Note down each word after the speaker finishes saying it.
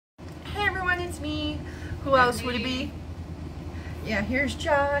me. Who else would it be? Yeah, here's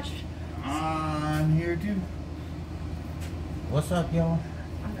Josh. I'm here too. What's up, y'all?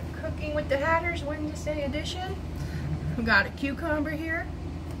 On the Cooking with the Hatters Wednesday edition. We got a cucumber here.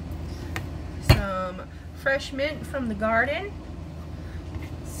 Some fresh mint from the garden.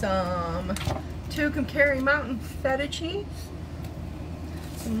 Some Tucumcari Mountain feta cheese.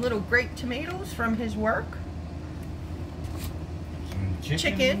 Some little grape tomatoes from his work. Some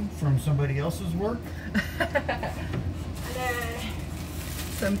chicken from somebody else's work. And then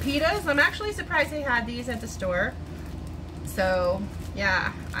some pitas. I'm actually surprised they had these at the store. So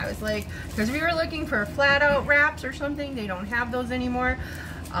yeah, I was like, because we were looking for flat out wraps or something. They don't have those anymore.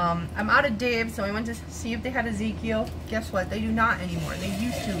 I'm out of Dave, so I went to see if they had Ezekiel. Guess what? They do not anymore. They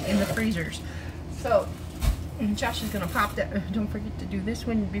used to in the freezers. So Josh is gonna pop that. Don't forget to do this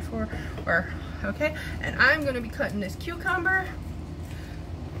one before, or okay. And I'm gonna be cutting this cucumber.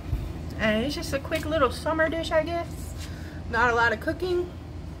 And it's just a quick little summer dish, I guess. Not a lot of cooking.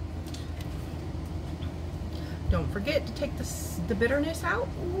 Don't forget to take the bitterness out.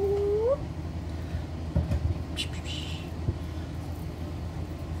 Ooh.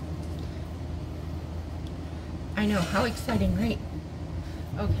 I know, how exciting, right?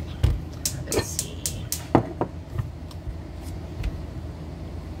 Okay, let's see.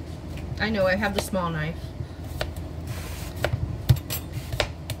 I know, I have the small knife.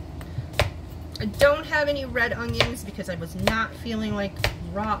 I don't have any red onions because I was not feeling like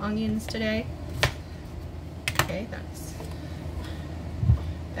raw onions today. Okay,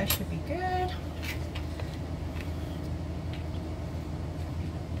 that should be good.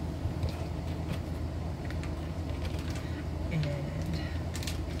 And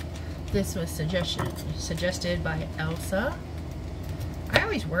this was suggested by Elsa. I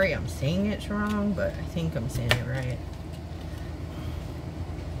always worry I'm saying it wrong, but I think I'm saying it right.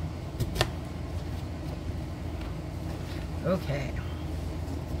 Okay.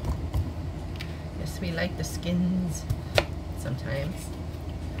 Yes, we like the skins sometimes.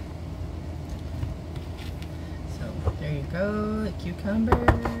 So there you go, the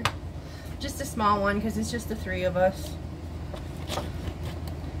cucumber. Just a small one because it's just the three of us.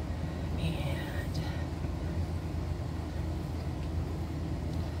 And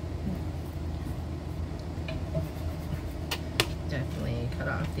definitely cut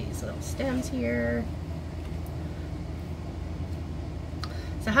off these little stems here.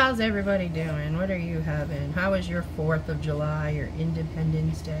 So how's everybody doing? What are you having? How was your 4th of July, your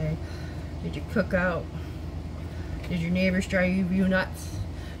Independence Day? Did you cook out? Did your neighbors drive you nuts?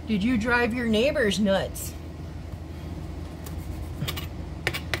 Did you drive your neighbors nuts?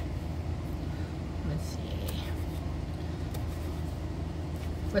 Let's see.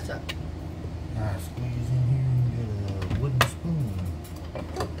 What's up? Squeeze in here and get a wooden spoon.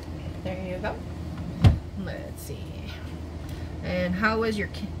 There you go. Let's see. And how was your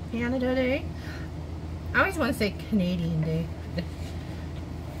Canada Day? I always want to say Canadian Day.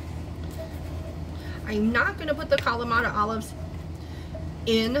 I'm not going to put the Kalamata olives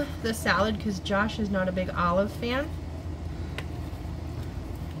in the salad because Josh is not a big olive fan.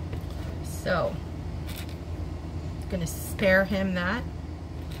 So, I'm going to spare him that.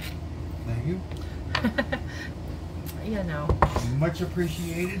 Thank you. You know. Much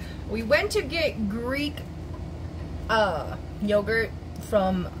appreciated. We went to get Greek yogurt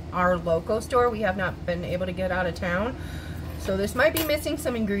from our local store. We have not been able to get out of town, so this might be missing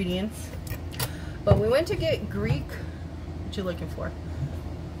some ingredients, but we went to get Greek. What you looking for?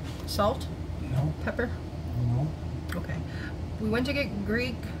 Salt? No. Pepper? No. Okay. We went to get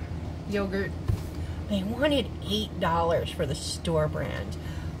Greek yogurt. They wanted $8 for the store brand.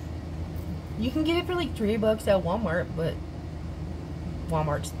 You can get it for like $3 at Walmart, but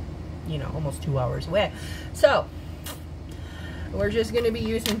Walmart's, you know, almost 2 hours away. So we're just going to be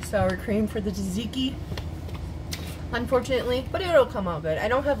using sour cream for the tzatziki, unfortunately, but it'll come out good. I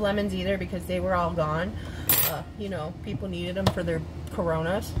don't have lemons either because they were all gone. You know, people needed them for their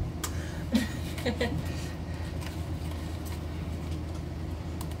Coronas. There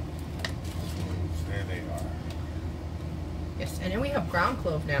they are. Yes, and then we have ground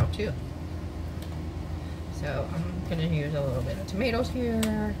clove now too. So I'm going to use a little bit of tomatoes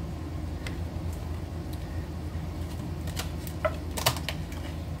here.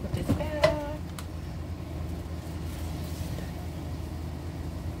 Put this back.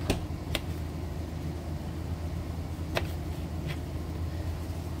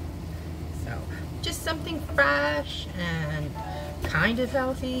 So just something fresh and kind of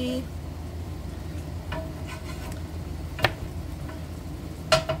healthy.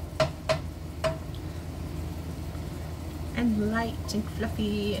 And light and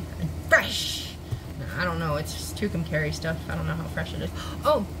fluffy and fresh. I don't know, it's just Tucumcari stuff. I don't know how fresh it is.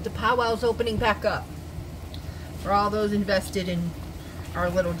 Oh, the powwow's opening back up. For all those invested in our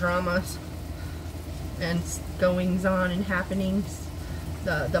little dramas and goings on and happenings.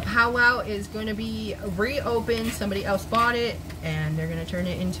 The powwow is going to be reopened. Somebody else bought it and they're going to turn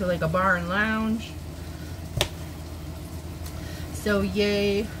it into like a bar and lounge. So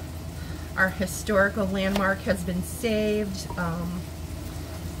yay, our historical landmark has been saved.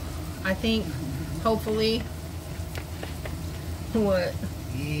 I think hopefully what?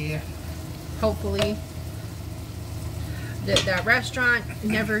 Yeah. Hopefully that restaurant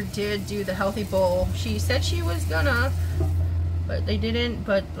never did do the healthy bowl. She said she was gonna, but they didn't.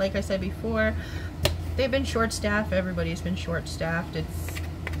 But like I said before, they've been short-staffed. Everybody's been short-staffed.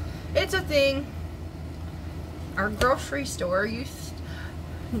 It's a thing. Our grocery store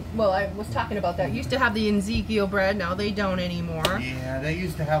well, I was talking about that, used to have the Ezekiel bread. Now they don't anymore. Yeah, they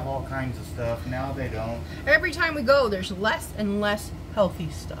used to have all kinds of stuff. Now they don't. Every time we go, there's less and less healthy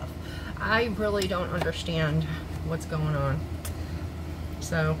stuff. I really don't understand what's going on.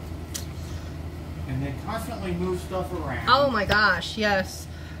 So. And they constantly move stuff around. Oh my gosh, yes.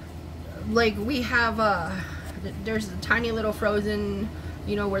 Like we have, there's a tiny little frozen,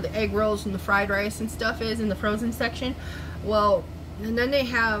 you know, where the egg rolls and the fried rice and stuff is in the frozen section. Well, and then they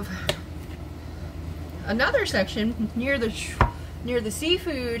have another section near the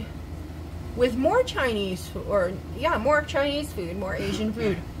seafood with more Chinese, more Chinese food, more Asian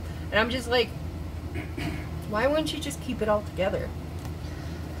food. And I'm just like, why wouldn't you just keep it all together?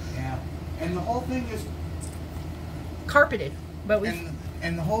 Yeah, and the whole thing is carpeted, but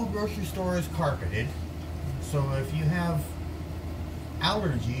and the whole grocery store is carpeted. So if you have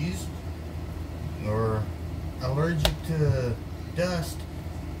allergies or allergic to dust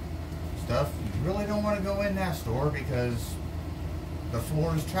stuff, you really don't want to go in that store because the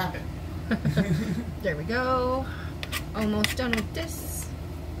floors trap it. There we go. Almost done with this.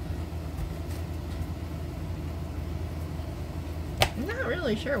 I'm not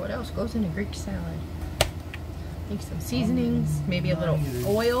really sure what else goes in a Greek salad. I think some seasonings, maybe a little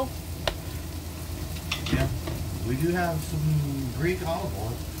oil. Yeah, we do have some Greek olive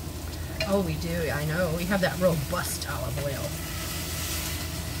oil. Oh, we do. I know. We have that robust olive oil.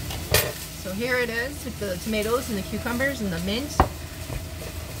 So here it is with the tomatoes and the cucumbers and the mint.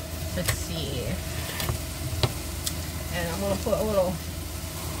 Let's see. And I'm going to put a little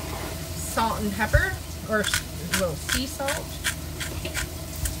salt and pepper, or a little sea salt.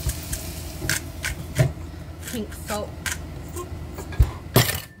 Pink salt.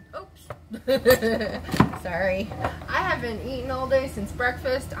 Oops. Sorry. I haven't eaten all day since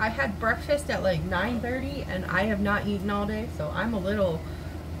breakfast. I had breakfast at like 9:30 and I have not eaten all day, so I'm a little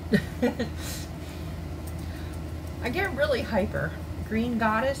I get really hyper. Green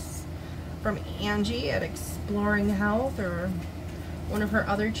Goddess from Angie at Exploring Health, or one of her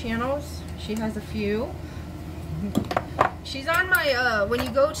other channels. She has a few. She's on my when you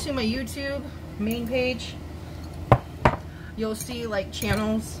go to my YouTube main page, you'll see like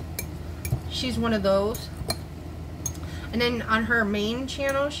channels. She's one of those. And then on her main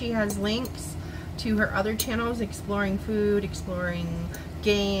channel, she has links to her other channels, exploring food, exploring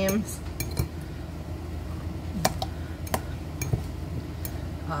games,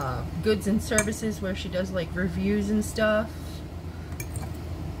 goods and services, where she does like reviews and stuff.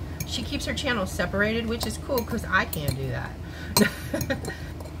 She keeps her channels separated, which is cool because I can't do that.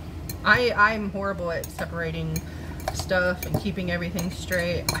 I'm horrible at separating stuff and keeping everything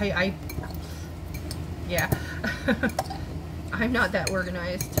straight. Yeah. I'm not that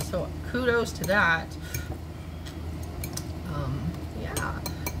organized, so kudos to that. Yeah.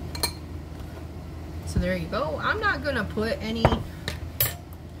 So there you go. I'm not gonna put any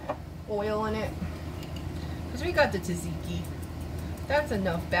oil in it because we got the tzatziki. That's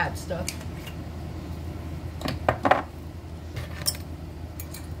enough bad stuff.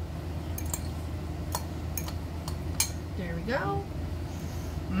 There we go.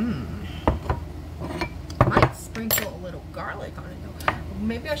 Might sprinkle a little garlic on it though.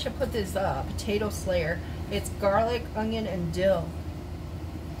 Maybe I should put this potato slayer. It's garlic, onion, and dill.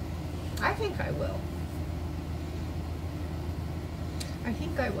 I think I will. I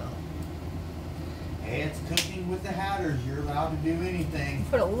think I will. Hey, it's cooking with the Hatters. You're allowed to do anything.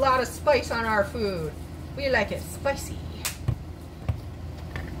 Put a lot of spice on our food. We like it spicy.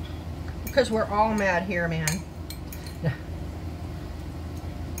 Because we're all mad here, man.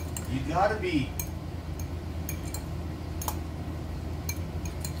 You gotta be.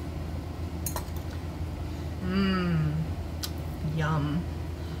 Mmm. Yum.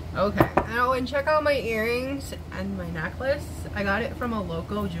 Okay. Oh, and check out my earrings and my necklace. I got it from a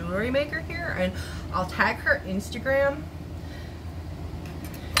local jewelry maker here, and I'll tag her Instagram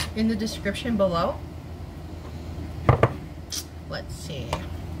in the description below. Let's see.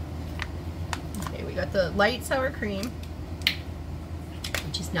 Okay, we got the light sour cream,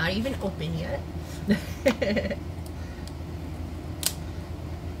 which is not even open yet.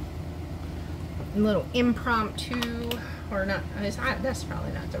 A little impromptu, or not, that's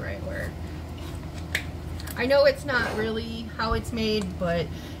probably not the right word. I know it's not really how it's made, but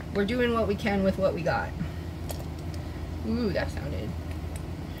we're doing what we can with what we got. Ooh, that sounded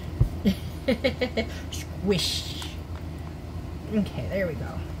squish. Okay, there we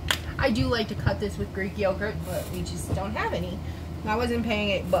go. I do like to cut this with Greek yogurt, but we just don't have any. I wasn't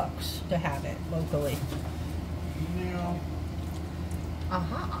paying $8 to have it locally. No.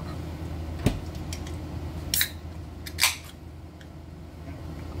 Aha.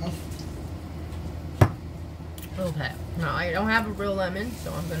 Okay, now I don't have a real lemon,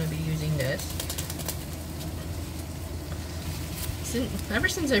 so I'm going to be using this. Ever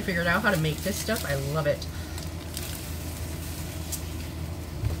since I figured out how to make this stuff, I love it.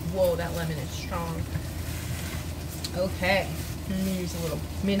 Whoa, that lemon is strong. Okay, I'm going to use a little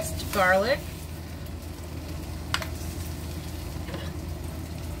minced garlic.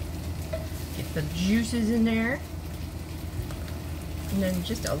 Get the juices in there. And then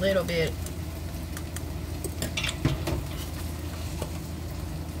just a little bit.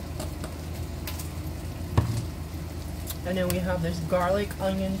 And then we have this garlic,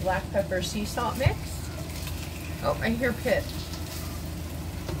 onion, black pepper, sea salt mix. Oh, I hear Pip.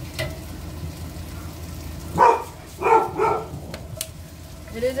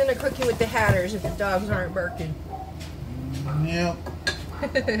 It isn't a cookie with the Hatters if the dogs aren't barking. Yep.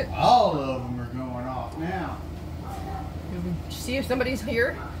 All of them are going off now. See if somebody's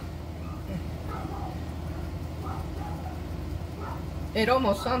here. It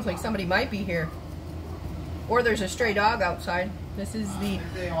almost sounds like somebody might be here. Or there's a stray dog outside. This is the... I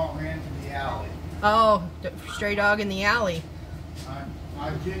think they all ran to the alley. Oh, the stray dog in the alley.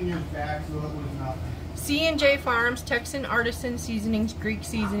 My Junior's back, so it was nothing. C&J Farms, Texan Artisan Seasonings, Greek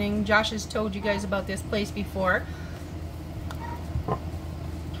Seasoning. Josh has told you guys about this place before.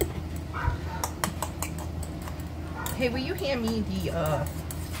 Hey, will you hand me the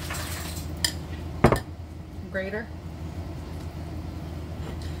grater?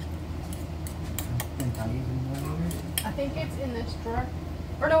 I think it's in this drawer.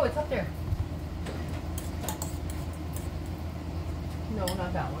 Or no, it's up there. No,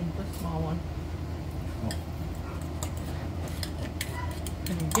 not that one. The small one.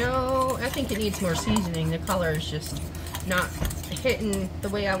 There we go. I think it needs more seasoning. The color is just not hitting the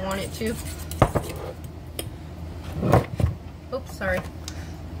way I want it to. Oops, sorry.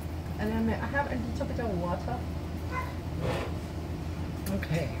 And then I have a little bit of water.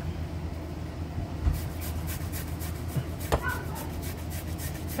 Okay.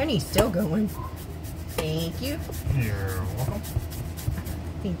 Penny's still going. Thank you. You're welcome.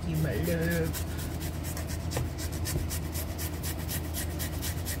 Thank you, my love.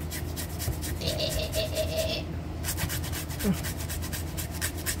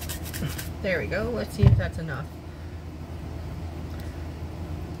 There we go. Let's see if that's enough.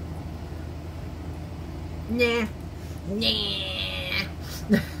 Nah. Nah.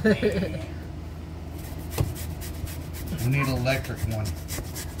 We need an electric one.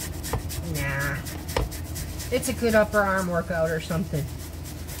 Nah. It's a good upper arm workout or something.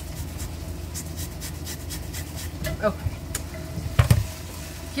 Okay.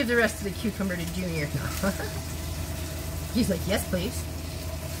 Give the rest of the cucumber to Junior. He's like, yes, please.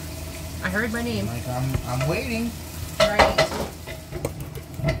 I heard my name. Like, I'm waiting. Right.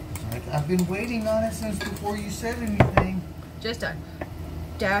 Like, I've been waiting on it since before you said anything. Just a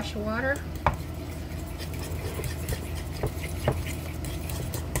dash of water.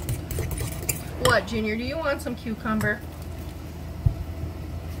 What, Junior? Do you want some cucumber?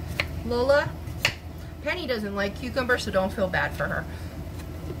 Lola? Penny doesn't like cucumber, so don't feel bad for her.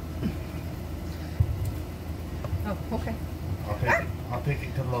 Oh, okay. I'll take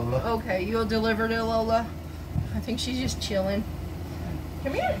it to Lola. Okay, you'll deliver to Lola. I think she's just chilling.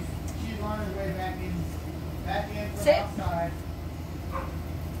 Come here. She's on her way back in from Sit. outside.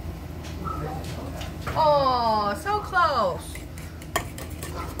 Oh, so close.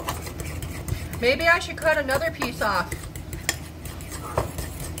 Maybe I should cut another piece off.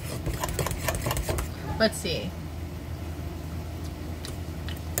 Let's see.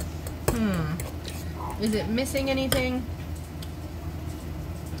 Is it missing anything?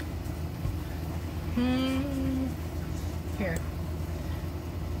 Here.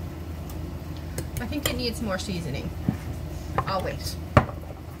 needs more seasoning. Always.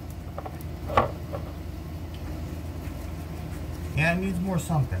 Yeah, it needs more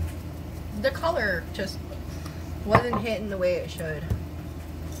something. The color just wasn't hitting the way it should.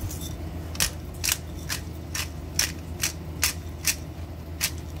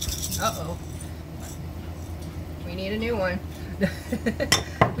 Uh-oh. We need a new one.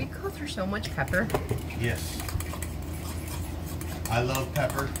 We go through so much pepper. Yes. I love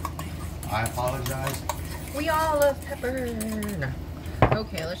pepper. I apologize. We all love pepper. No.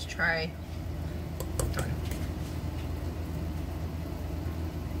 Okay, let's try.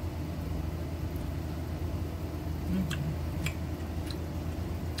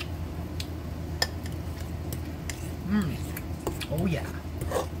 Oh yeah.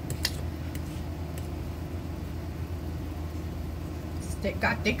 It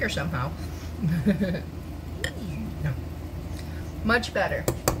got thicker somehow. No. Much better.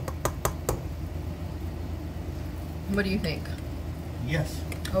 What do you think? Yes.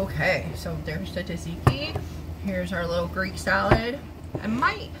 Okay, so there's the tzatziki. Here's our little Greek salad. I'm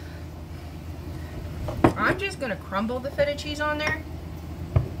just gonna crumble the feta cheese on there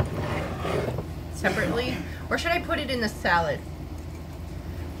separately, or should I put it in the salad?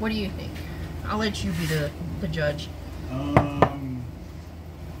 What do you think? I'll let you be the judge.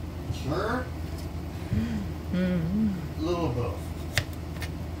 Sure. A little of both.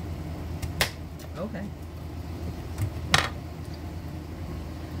 Okay.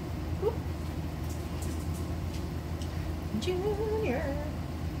 Junior.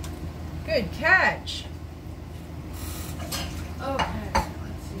 Good catch. Okay,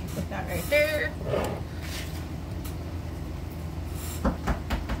 let's see. Put that right there.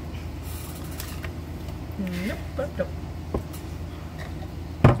 Nope, nope, nope.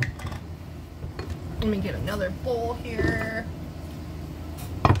 Let me get another bowl here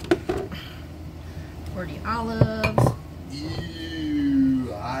for the olives.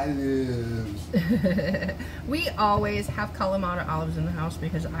 Ew, olives. We always have Kalamata olives in the house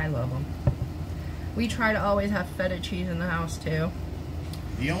because I love them. We try to always have feta cheese in the house too.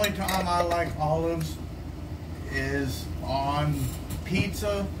 The only time I like olives is on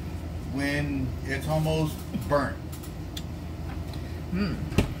pizza when it's almost burnt.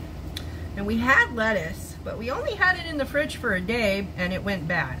 And we had lettuce, but we only had it in the fridge for a day and it went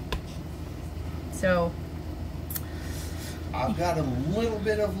bad. So I've got a little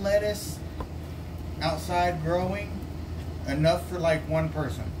bit of lettuce outside growing, enough for like one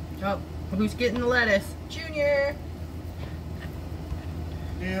person. Oh, who's getting the lettuce? Junior.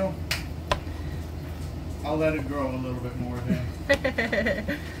 Neil, I'll let it grow a little bit more then.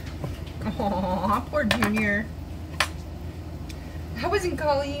 Aw, poor Junior. I wasn't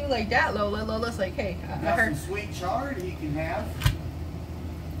calling you like that, Lola. Lola's like, hey, I Got heard. some sweet chard he can have.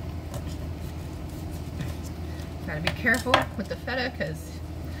 Gotta be careful with the feta because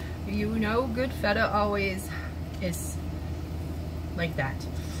you know good feta always is like that.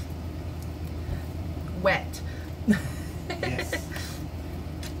 Wet. Yes.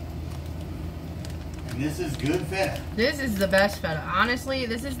 And this is good feta. This is the best feta. Honestly,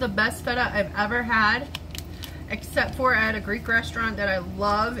 this is the best feta I've ever had, except for at a Greek restaurant that I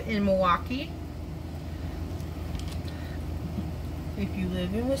love in Milwaukee. If you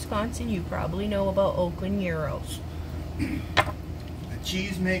live in Wisconsin, you probably know about Oakland Gyros. The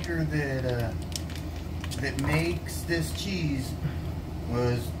cheese maker that makes this cheese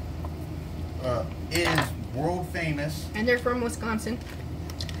is world famous. And they're from Wisconsin.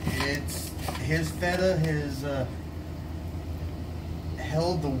 It's his feta has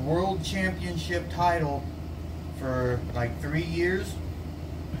held the world championship title for like 3 years.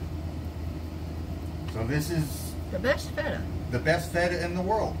 So this is The best feta. the best feta in the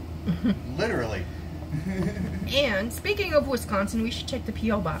world. Literally. And speaking of Wisconsin, we should check the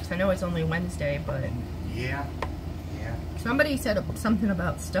P.O. box. I know it's only Wednesday, but Yeah. Yeah. somebody said something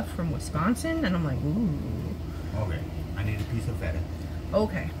about stuff from Wisconsin, and I'm like, ooh. Okay. I need a piece of feta.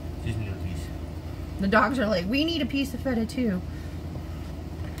 Okay. Just need a piece. The dogs are like, we need a piece of feta too.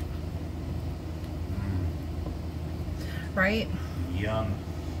 Right? Yum.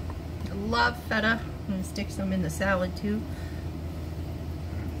 I love feta. I'm gonna stick some in the salad too.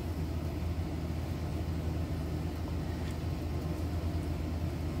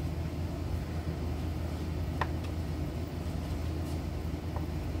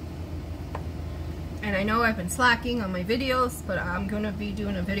 And I know I've been slacking on my videos, but I'm going to be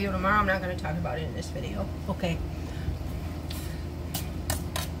doing a video tomorrow. I'm not going to talk about it in this video. Okay.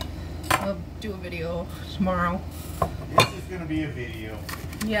 I'll do a video tomorrow. This is going to be a video.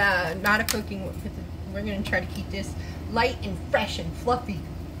 Yeah, not a cooking. We're going to try to keep this light and fresh and fluffy.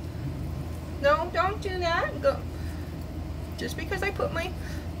 no, don't do that. Go. Just because I put my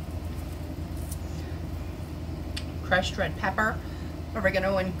crushed red pepper,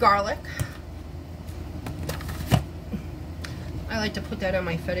 oregano, and garlic. I like to put that on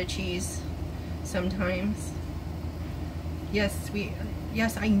my feta cheese sometimes. Yes,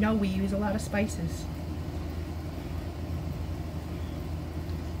 I know we use a lot of spices.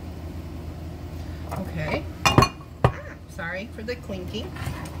 Okay. Sorry for the clinking.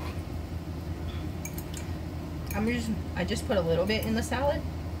 I just put a little bit in the salad.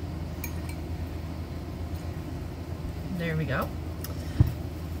 There we go.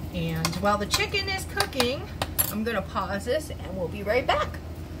 And while the chicken is cooking, I'm gonna pause this and we'll be right back.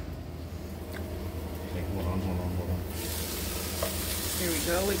 Okay, hold on. Here we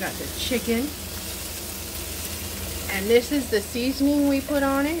go, we got the chicken. And this is the seasoning we put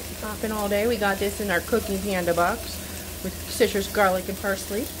on it. Poppin' all day. We got this in our cooking panda box with citrus, garlic, and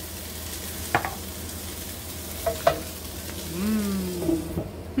parsley.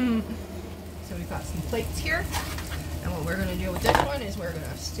 So we've got some plates here. And what we're gonna do with this one is we're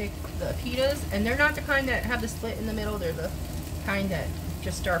gonna stick the pitas, and they're not the kind that have the slit in the middle, they're the kind that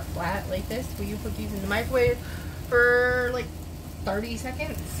just are flat like this. Will you put these in the microwave for like 30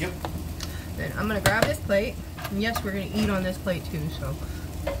 seconds? Yep. Then I'm gonna grab this plate, and yes, we're gonna eat on this plate too, so.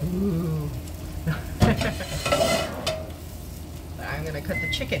 Ooh. But I'm gonna cut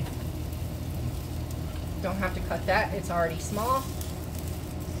the chicken. Don't have to cut that, it's already small.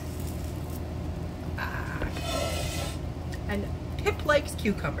 And Pip likes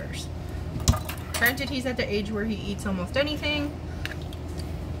cucumbers. Granted, he's at the age where he eats almost anything.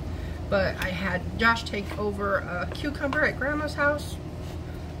 But I had Josh take over a cucumber at Grandma's house.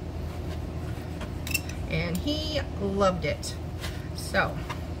 And he loved it. So,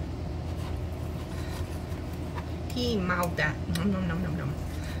 he mouthed that. Nom, nom, nom, nom, nom.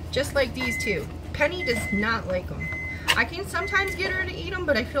 Just like these two. Penny does not like them. I can sometimes get her to eat them,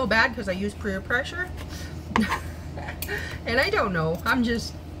 but I feel bad because I use peer pressure. And I don't know. I'm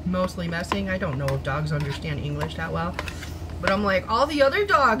just mostly messing. I don't know if dogs understand English that well. But I'm like, all the other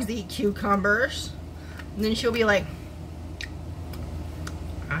dogs eat cucumbers. And then she'll be like,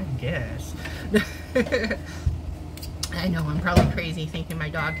 I guess. I know, I'm probably crazy thinking my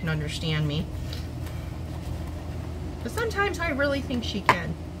dog can understand me. But sometimes I really think she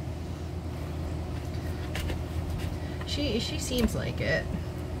can. She seems like it.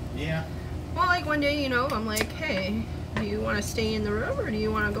 Yeah. Well, like one day, you know, I'm like, hey, do you want to stay in the room or do you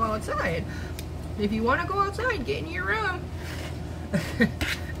want to go outside? If you want to go outside, get in your room.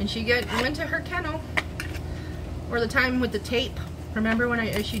 And she went to her kennel. Or the time with the tape. Remember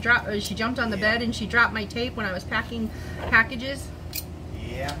when she jumped on the bed and she dropped my tape when I was packing packages?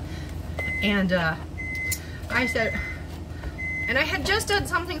 Yeah. And I said, and I had just done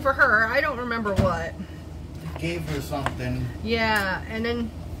something for her. I don't remember what. Gave her something. Yeah, and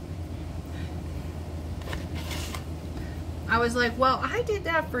then I was like, well, I did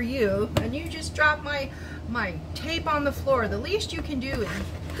that for you, and you just dropped my tape on the floor. The least you can do is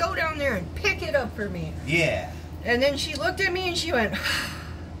go down there and pick it up for me. Yeah. And then she looked at me and she went,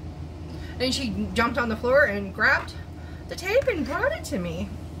 and she jumped on the floor and grabbed the tape and brought it to me.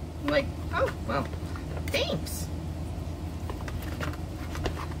 I'm like, oh, well, thanks.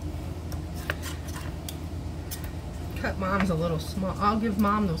 Cut Mom's a little small. I'll give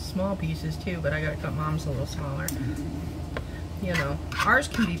Mom those small pieces too, but I gotta cut Mom's a little smaller. You know, ours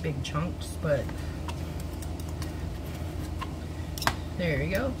can be big chunks, but there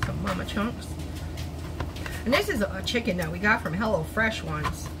you go, some mama chunks. And this is a chicken that we got from HelloFresh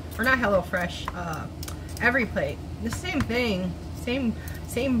once, or not HelloFresh, Every Plate. The same thing,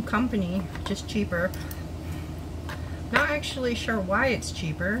 same company, just cheaper. Not actually sure why it's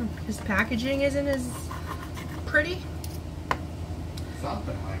cheaper, because packaging isn't as pretty.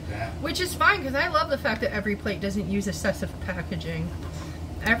 Something like that. Which is fine, because I love the fact that Every Plate doesn't use excessive packaging.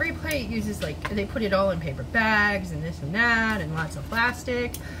 Every Plate uses, like, they put it all in paper bags and this and that and lots of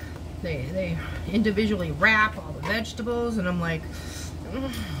plastic. They individually wrap all the vegetables, and I'm like,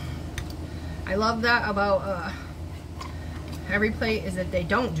 I love that about Every Plate is that they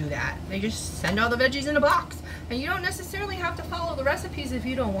don't do that. They just send all the veggies in a box, and you don't necessarily have to follow the recipes if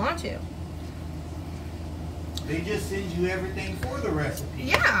you don't want to. They just send you everything for the recipe.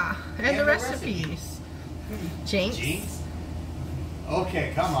 Yeah, and the recipes. Jinx. Jinx?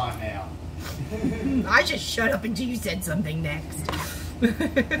 Okay, come on now. I just shut up until you said something next.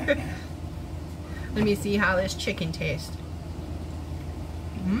 Let me see how this chicken tastes.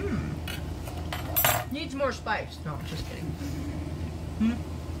 Mmm. Needs more spice. No, I'm just kidding.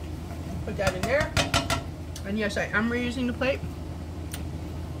 Put that in there. And yes, I am reusing the plate.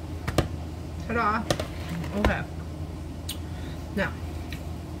 Ta-da. Okay. Now,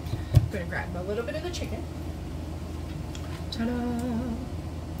 I'm gonna grab a little bit of the chicken. Ta-da.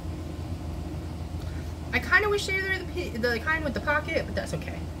 I kind of wish they were the kind with the pocket, but that's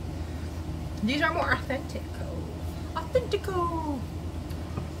okay. These are more authentico. Authentico.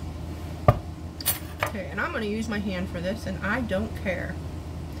 Okay, and I'm gonna use my hand for this, and I don't care.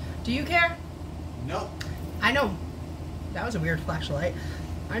 Do you care? Nope. I know. That was a weird flashlight.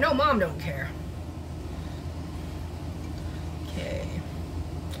 I know Mom don't care. Okay.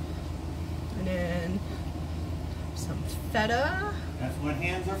 And then some feta. That's what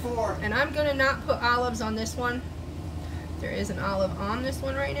hands are for. And I'm gonna not put olives on this one. There is an olive on this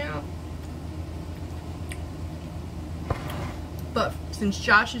one right now. But since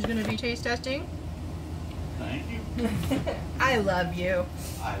Josh is gonna be taste testing. Thank you. I love you.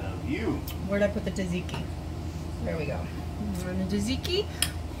 I love you. Where'd I put the tzatziki? There we go. And the tzatziki.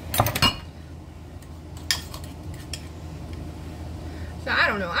 So I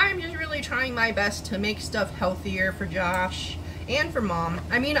don't know. I'm just really trying my best to make stuff healthier for Josh and for Mom.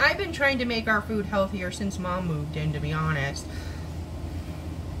 I mean, I've been trying to make our food healthier since Mom moved in, to be honest.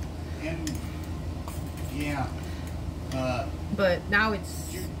 And yeah. But now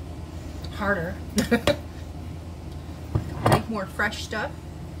it's harder. Make more fresh stuff.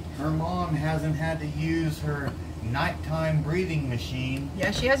 Her mom hasn't had to use her nighttime breathing machine.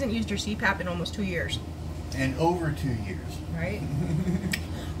 Yeah, she hasn't used her CPAP in almost 2 years. In over 2 years. Right?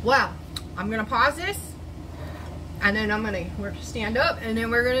 Well, I'm gonna pause this, and then we're gonna stand up, and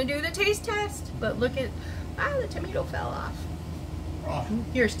then we're gonna do the taste test. But look at, the tomato fell off. Oh.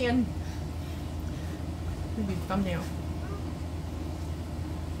 Here, stand. Maybe thumbnail.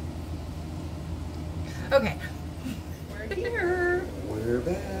 Okay. We're here. We're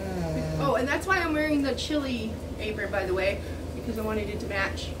back. Oh, and that's why I'm wearing the chili apron, by the way, because I wanted it to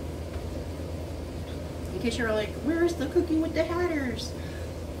match. In case you're like, where's the cooking with the Hatters?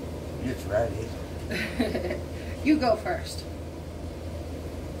 It's ready. You go first.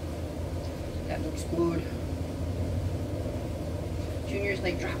 That looks good. Junior's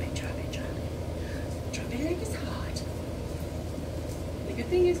like, drop it, drop it, drop it. Drop it like it's hot. The good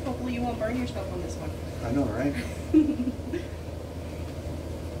thing is, hopefully you won't burn yourself on this one. I know, right?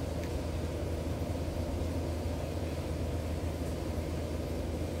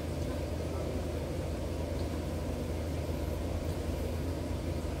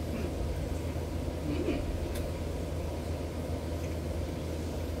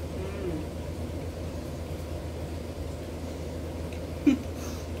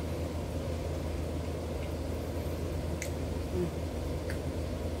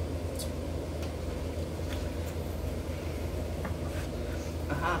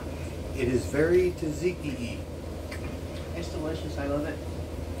 It is very tzatziki-y. It's delicious. I love it.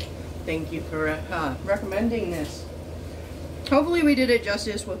 Thank you for recommending this. Hopefully we did it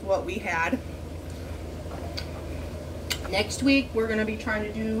justice with what we had. Next week we're going to be trying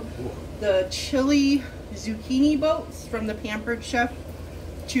to do the chili zucchini boats from the Pampered Chef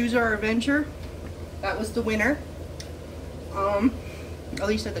Choose Our Adventure. That was the winner. At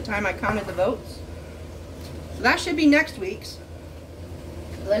least at the time I counted the votes. So that should be next week's.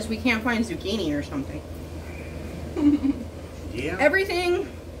 Unless we can't find zucchini or something. Yeah.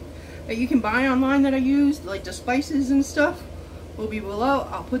 Everything that you can buy online that I used, like the spices and stuff, will be below.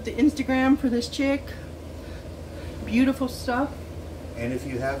 I'll put the Instagram for this chick. Beautiful stuff. And if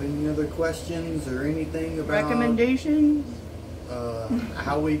you have any other questions or anything about recommendations,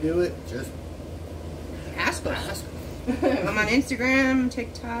 how we do it, just ask us. I'm on Instagram,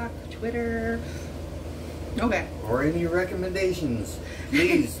 TikTok, Twitter. Okay. Or any recommendations,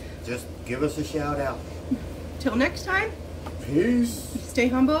 please just give us a shout out. Till next time. Peace. Stay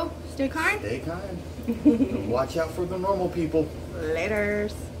humble. Stay kind. Stay kind. And watch out for the normal people.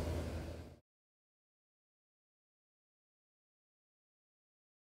 Laters.